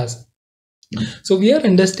Marathas. So we are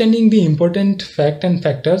understanding the important fact and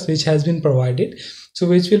factors which has been provided. So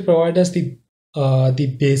which will provide us the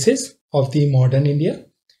basis of the modern India.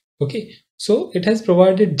 Okay. So it has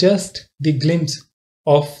provided just the glimpse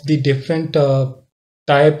of the different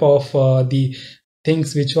type of the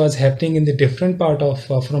things which was happening in the different part of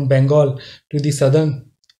from Bengal to the southern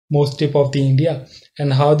most tip of the India,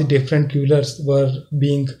 and how the different rulers were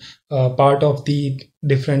being part of the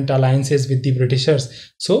different alliances with the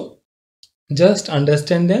Britishers. So just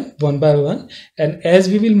understand them one by one, and as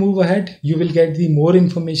we will move ahead, you will get the more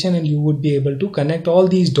information and you would be able to connect all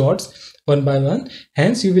these dots one by one.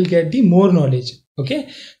 Hence you will get the more knowledge. Okay,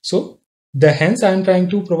 so hence I am trying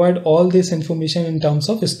to provide all this information in terms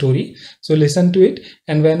of a story. So listen to it,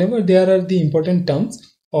 and whenever there are the important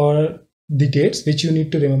terms or the dates which you need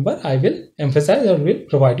to remember, I will emphasize or will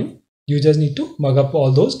provide you. You just need to mug up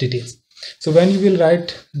all those details. So when you will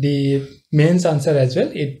write the mains answer as well,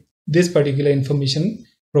 this particular information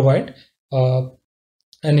provide an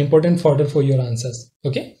important fodder for your answers.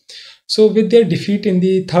 Okay. So with their defeat in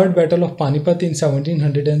the third battle of Panipat in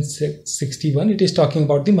 1761, it is talking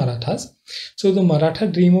about the Marathas. So the Maratha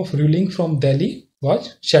dream of ruling from Delhi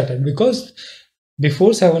was shattered, because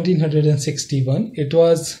before 1761 it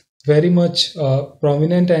was very much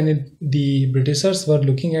prominent, and the Britishers were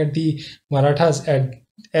looking at the Marathas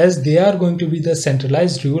as they are going to be the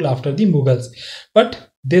centralized rule after the Mughals.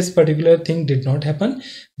 But this particular thing did not happen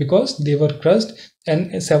because they were crushed,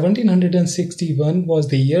 and 1761 was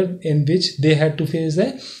the year in which they had to face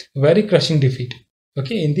a very crushing defeat,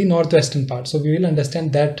 okay, in the northwestern part. So we will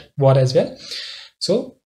understand that war as well.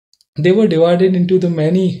 So they were divided into the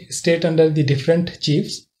many states under the different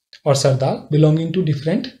chiefs or Sardar belonging to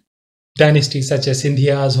different dynasties such as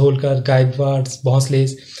Sindhias, Holkar, Gaikwads,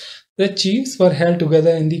 Bhonsles. The chiefs were held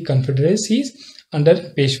together in the confederacies under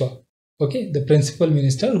Peshwa, okay, the principal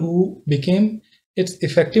minister, who became its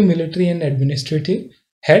effective military and administrative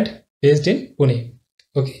head based in Pune.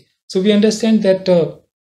 Okay, so we understand that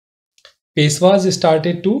Peshwas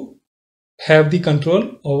started to have the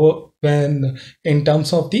control over when in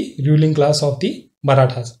terms of the ruling class of the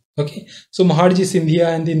Marathas. Okay, so Maharji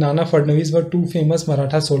Sindhia and the Nana Fadnavis were two famous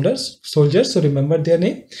Maratha soldiers. So remember their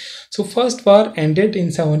name. So first war ended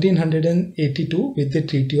in 1782 with the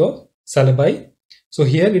Treaty of Salabai. So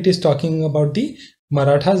here it is talking about the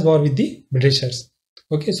Marathas war with the Britishers.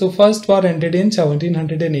 Okay, so first war ended in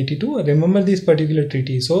 1782. Remember this particular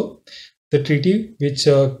treaty. So the treaty which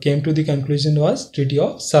came to the conclusion was Treaty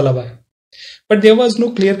of Salabai. But there was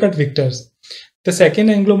no clear-cut victors. The second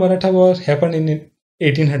Anglo-Maratha war happened in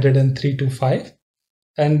 1803 to 5,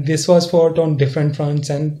 and this was fought on different fronts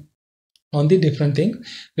and on the different things,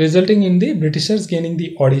 resulting in the Britishers gaining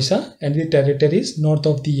the Odisha and the territories north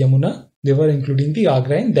of the Yamuna. They were including the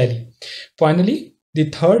Agra and Delhi. Finally, the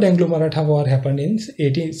third Anglo-Maratha war happened in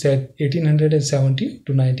 1870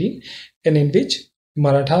 to 19, and in which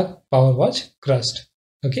Maratha power was crushed.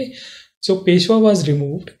 Okay, so Peshwa was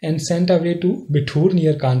removed and sent away to Bithur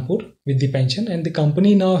near Kanpur with the pension, and the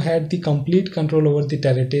company now had the complete control over the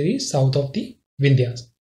territories south of the Vindhyas.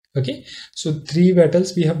 Okay, so three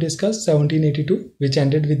battles we have discussed: 1782, which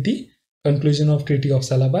ended with the conclusion of Treaty of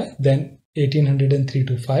Salabai, then 1803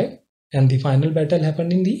 to 5, and the final battle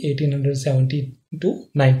happened in the 1870 to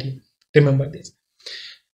 19. Remember this.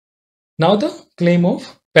 Now the claim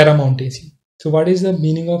of paramountcy. So what is the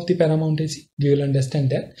meaning of the paramountcy? We will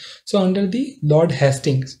understand that. So under the Lord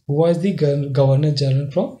Hastings, who was the Governor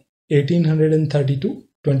General from 1830 to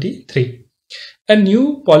 23, a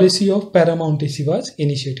new policy of paramountcy was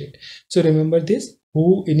initiated. So remember this,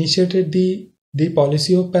 who initiated the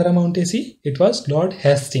policy of paramountcy? It was Lord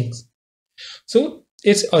Hastings. So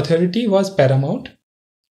its authority was paramount.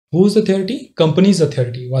 Whose authority? Company's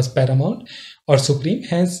authority was paramount or supreme.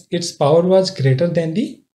 Hence its power was greater than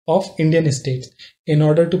the of Indian states. In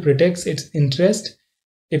order to protect its interest,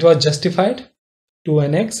 it was justified to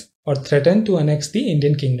annex or threaten to annex the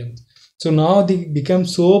Indian kingdoms. So now they become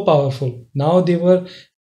so powerful. Now they were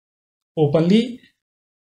openly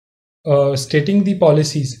stating the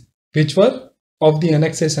policies which were of the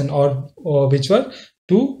annexation or which were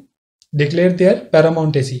to declare their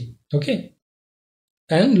paramountcy. Okay,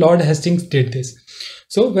 and Lord Hastings did this.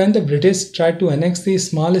 So when the British tried to annex the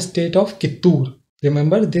small state of Kittur,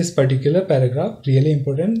 remember this particular paragraph, really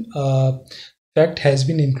important fact has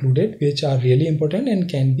been included, which are really important and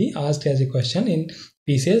can be asked as a question in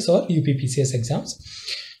PCS or UPPCS exams.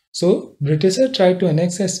 So Britishers tried to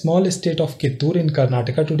annex a small state of Kittur in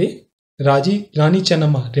Karnataka today. Rani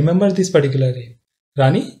Chennamma, remember this particular name,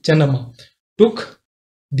 Rani Chennamma, took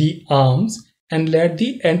the arms and led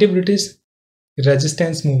the anti-British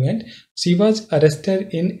resistance movement. She was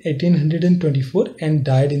arrested in 1824 and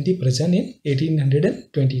died in the prison in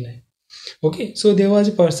 1829. Okay, so there was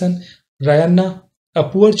a person, Rayanna, a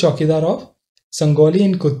poor chowkidar of Sangoli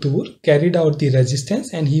in Kuttur, carried out the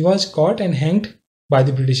resistance and he was caught and hanged by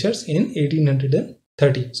the Britishers in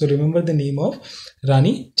 1830. So remember the name of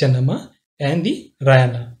Rani Chennamma and the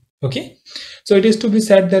Rayanna. Okay, so it is to be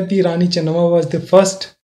said that the Rani Chennamma was the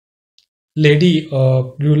first lady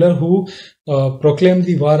ruler who proclaimed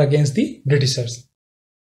the war against the Britishers.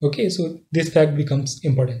 Okay, so this fact becomes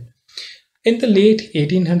important. In the late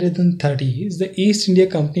 1830s, the East India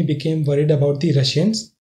Company became worried about the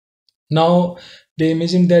Russians. Now they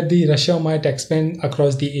imagined that the Russia might expand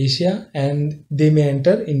across the Asia and they may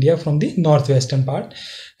enter India from the northwestern part.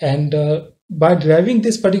 And by driving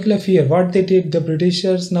this particular fear, what they did, the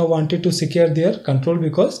Britishers now wanted to secure their control,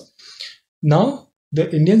 because now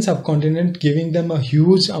the Indian subcontinent giving them a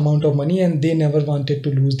huge amount of money and they never wanted to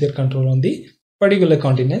lose their control on the particular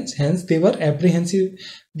continents. Hence they were apprehensive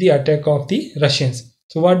the attack of the Russians.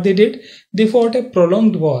 So what they did, they fought a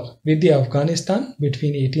prolonged war with the Afghanistan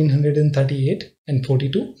between 1838 and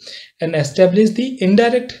 42 and established the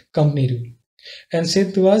indirect company rule. And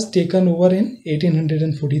Sindh was taken over in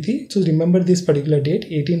 1843. So remember this particular date,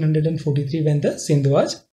 1843, when the Sindh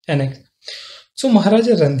was annexed. So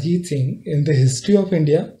Maharaja Ranjit Singh, in the history of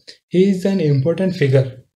India, he is an important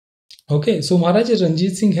figure. Okay, so Maharaja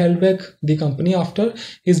Ranjit Singh held back the company after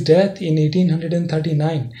his death in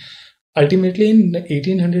 1839. Ultimately in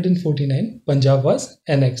 1849, Punjab was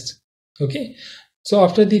annexed. Okay, so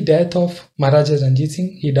after the death of Maharaja Ranjit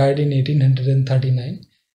Singh, he died in 1839,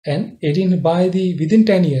 and within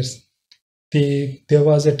 10 years, there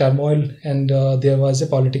was a turmoil and there was a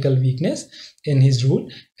political weakness in his rule,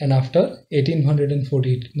 and after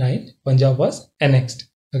 1849, Punjab was annexed.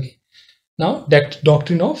 Okay, now that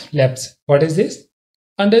doctrine of lapse, what is this?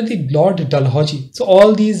 Under the Lord Dalhousie, so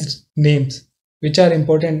all these names which are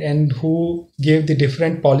important and who gave the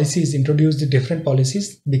different policies, introduced the different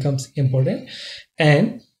policies, becomes important.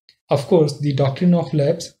 And of course the doctrine of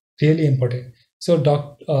lapse, really important. So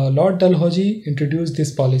Lord Dalhousie introduced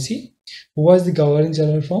this policy, who was the Governor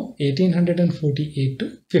General from 1848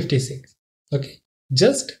 to 56. Okay,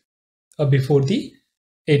 just before the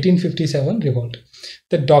 1857 revolt.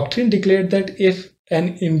 The doctrine declared that if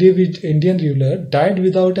an Indian ruler died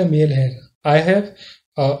without a male heir, I have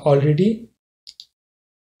already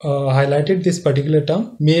highlighted this particular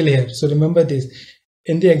term, male heir. So remember this,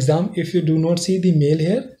 in the exam, if you do not see the male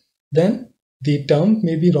heir, then the term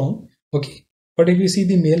may be wrong. Okay, but if you see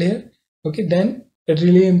the male heir, okay, then it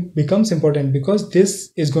really becomes important, because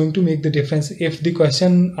this is going to make the difference. If the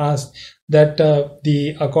question asks that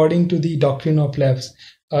according to the doctrine of lapse,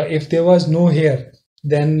 if there was no heir,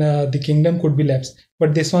 then the kingdom could be lapsed,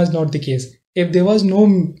 but this was not the case. If there was no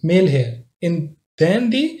male heir, then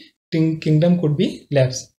the kingdom could be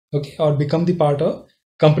lapsed, okay, or become the part of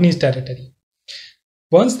company's territory.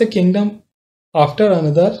 Once the kingdom after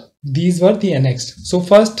another, these were the annexed. So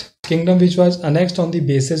first kingdom which was annexed on the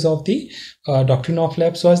basis of the doctrine of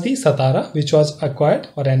lapse was the Satara, which was acquired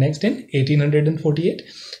or annexed in 1848.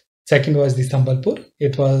 Second was the Sambalpur,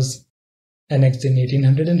 it was annexed in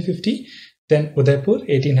 1850. Then Udaipur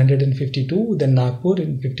 1852, then Nagpur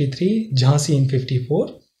in 53, Jhansi in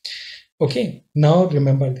 54. Okay, now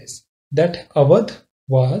remember this, that Awadh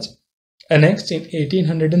was annexed in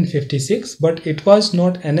 1856, but it was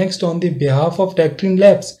not annexed on the behalf of doctrine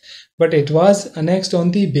lapse, but it was annexed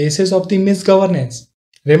on the basis of the misgovernance.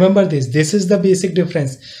 Remember this is the basic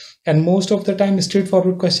difference, and most of the time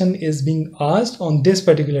straightforward question is being asked on this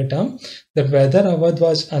particular term, that whether Awadh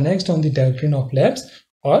was annexed on the doctrine of lapse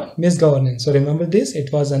or misgovernance. So remember this,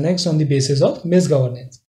 it was annexed on the basis of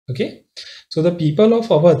misgovernance. Okay, so the people of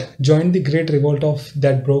Awadh joined the great revolt of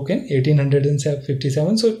that broke in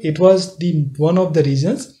 1857. So it was the one of the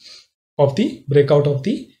reasons of the breakout of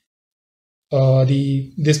this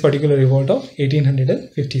particular revolt of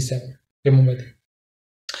 1857. Remember that.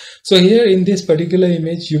 So here in this particular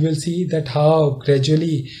image, you will see that how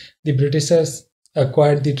gradually the Britishers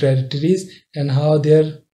acquired the territories and how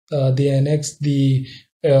they annexed they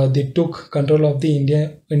took control of the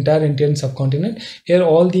entire Indian subcontinent. Here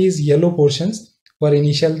all these yellow portions were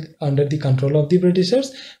initially under the control of the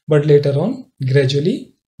Britishers, but later on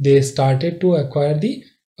gradually they started to acquire the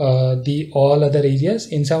all other areas.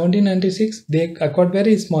 In 1796 they acquired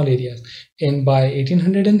very small areas, and by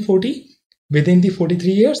 1840, within the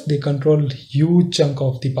 43 years, they controlled huge chunk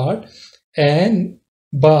of the part, and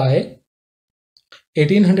by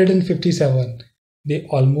 1857, they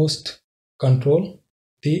almost control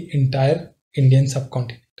the entire Indian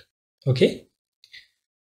subcontinent. Okay.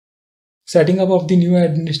 Setting up of the new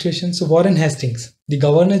administration. So Warren Hastings, the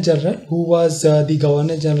Governor General, who was the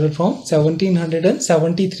Governor General from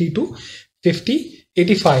 1773 to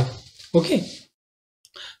 5085. Okay.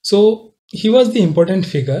 So he was the important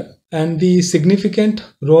figure and the significant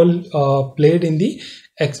role played in the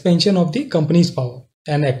expansion of the company's power,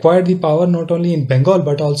 and acquired the power not only in Bengal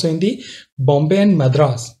but also in the Bombay and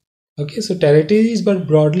Madras. Okay, so territories were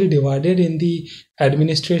broadly divided in the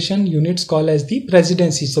administration units called as the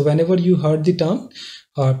presidency. So whenever you heard the term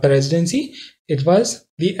presidency, it was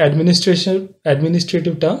the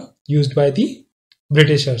administrative term used by the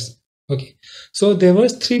Britishers. Okay, so there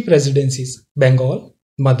was 3 presidencies: Bengal,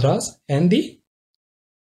 Madras, and the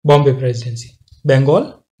Bombay Presidency.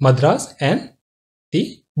 Bengal, Madras, and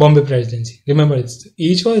the Bombay Presidency. Remember,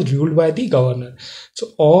 each was ruled by the governor.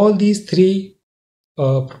 So all these 3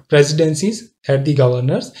 presidencies had the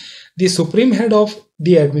governors. The supreme head of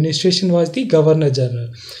the administration was the Governor General.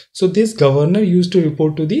 So this governor used to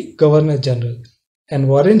report to the Governor General, and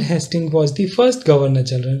Warren Hastings was the first Governor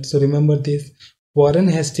General. So remember this, Warren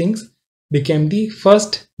Hastings became the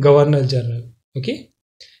first Governor General. Okay.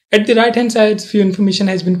 At the right hand side, few information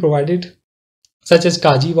has been provided, such as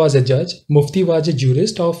Qazi was a judge, Mufti was a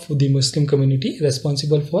jurist of the Muslim community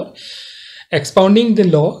responsible for expounding the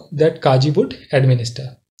law that Qazi would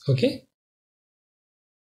administer. Okay.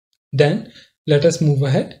 Then let us move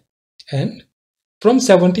ahead, and from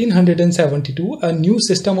 1772 a new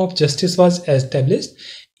system of justice was established.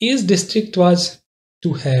 Each district was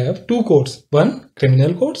to have 2 courts, one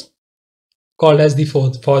criminal courts called as the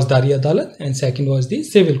Faujdari Adalat, and second was the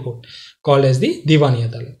civil court called as the Diwani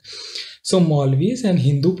Adalat. So Maulvis and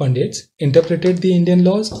Hindu Pandits interpreted the Indian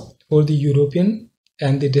laws for the European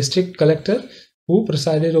and the district collector who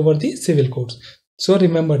presided over the civil courts. So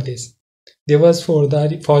remember this, there was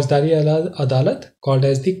Faujdari Adalat called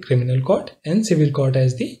as the criminal court and civil court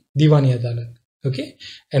as the Diwani Adalat. Okay,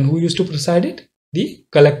 and who used to preside it? The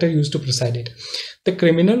collector used to preside it. The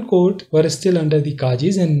criminal court were still under the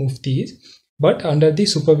Qazis and Muftis, but under the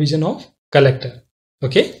supervision of collector.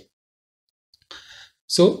 Okay,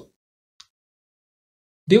 so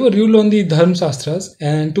they were ruled on the Dharma Shastras,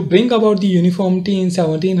 and to bring about the uniformity in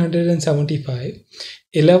 1775,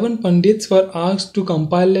 11 Pandits were asked to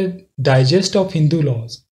compile a digest of Hindu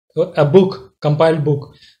laws, a book, compiled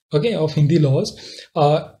book, okay, of Hindi laws.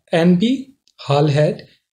 N.B. Hall had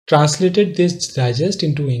translated this digest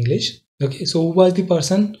into English. Okay, so who was the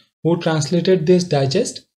person who translated this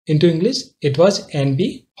digest into English? It was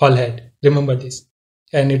N.B. Hallhead. Remember this,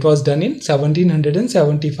 and it was done in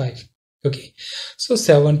 1775. Okay, so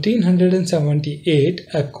 1778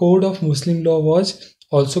 a code of Muslim law was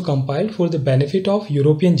also compiled for the benefit of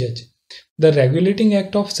European judge. The Regulating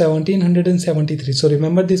Act of 1773. So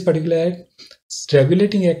remember this particular act,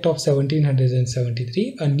 Regulating Act of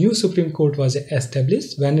 1773. A new Supreme Court was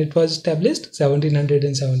established. When it was established,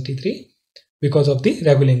 1773, because of the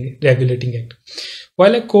Regulating Act.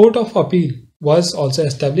 While a Court of Appeal was also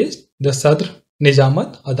established, the Sadr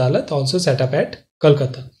Nijamat Adalat also set up at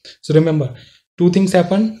Calcutta. So remember, 2 things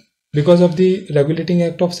happened because of the Regulating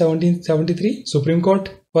Act of 1773. Supreme Court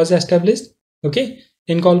was established, okay,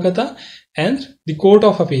 in Kolkata, and the Court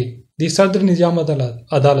of Appeal, the Sadr Nijamat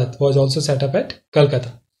Adalat, was also set up at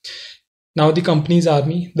Calcutta. Now the company's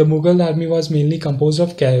army, the Mughal army was mainly composed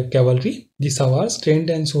of cavalry, the Sawars,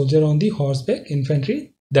 trained and soldier on the horseback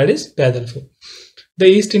infantry, that is Paidal foot. The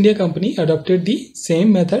East India Company adopted the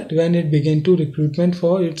same method when it began to recruitment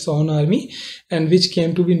for its own army, and which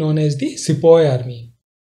came to be known as the Sepoy army,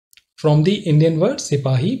 from the Indian word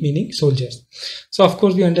Sipahi, meaning soldiers. So of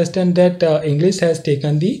course we understand that English has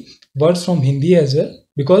taken the words from Hindi as well,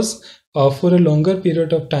 because for a longer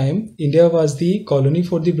period of time, India was the colony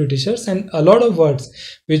for the Britishers, and a lot of words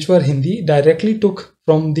which were Hindi directly took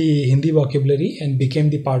from the Hindi vocabulary and became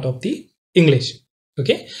the part of the English.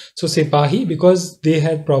 Okay, so Sipahi, because they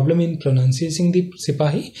had problem in pronouncing the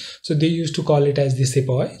Sipahi, so they used to call it as the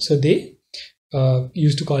Sepoy. So they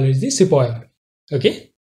used to call it the Sepoy.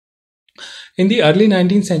 Okay. In the early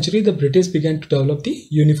 19th century, the British began to develop the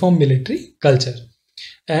uniform military culture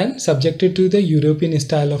and subjected to the European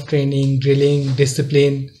style of training, drilling,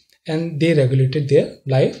 discipline, and they regulated their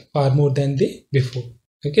life far more than they before.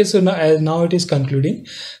 Okay, so now it is concluding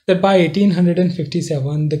that by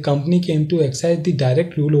 1857, the company came to exercise the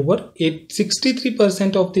direct rule over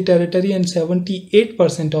 63% of the territory and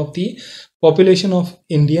 78% of the population of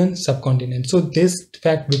Indian subcontinent. So this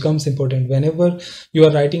fact becomes important whenever you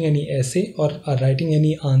are writing any essay or are writing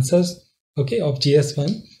any answers, okay, of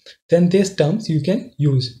GS1, then these terms you can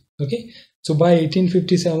use. Okay, so by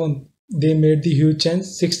 1857 they made the huge change.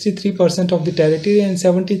 63% of the territory and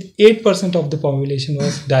 78% of the population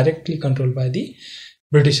was directly controlled by the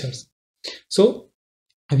Britishers. So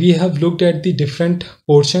we have looked at the different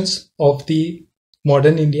portions of the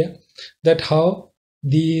modern India, that how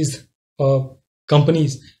these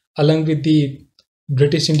companies along with the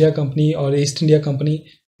British India Company or East India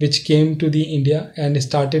Company, which came to the India and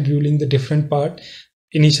started ruling the different part.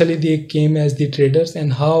 Initially they came as the traders,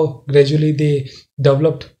 and how gradually they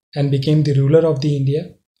developed and became the ruler of the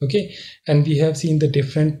India. Okay, and we have seen the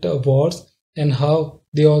different wars and how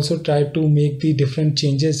they also tried to make the different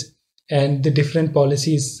changes and the different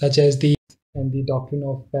policies, such as the and the doctrine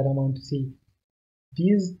of paramountcy.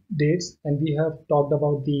 These dates, and we have talked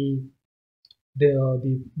about the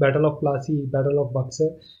Battle of Plassey, Battle of Buxar.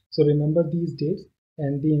 So remember these dates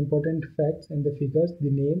and the important facts and the figures, the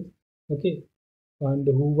names, okay, and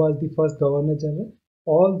who was the first Governor General.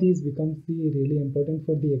 All these becomes the really important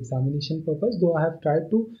for the examination purpose. Though I have tried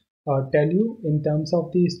to tell you in terms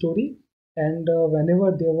of the story, and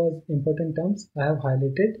whenever there was important terms, I have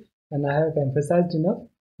highlighted and I have emphasized enough.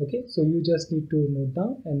 Okay, so you just need to note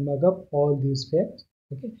down and mug up all these facts.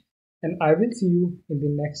 Okay, and I will see you in the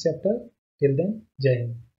next chapter. Till then, Jai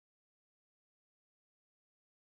Hind.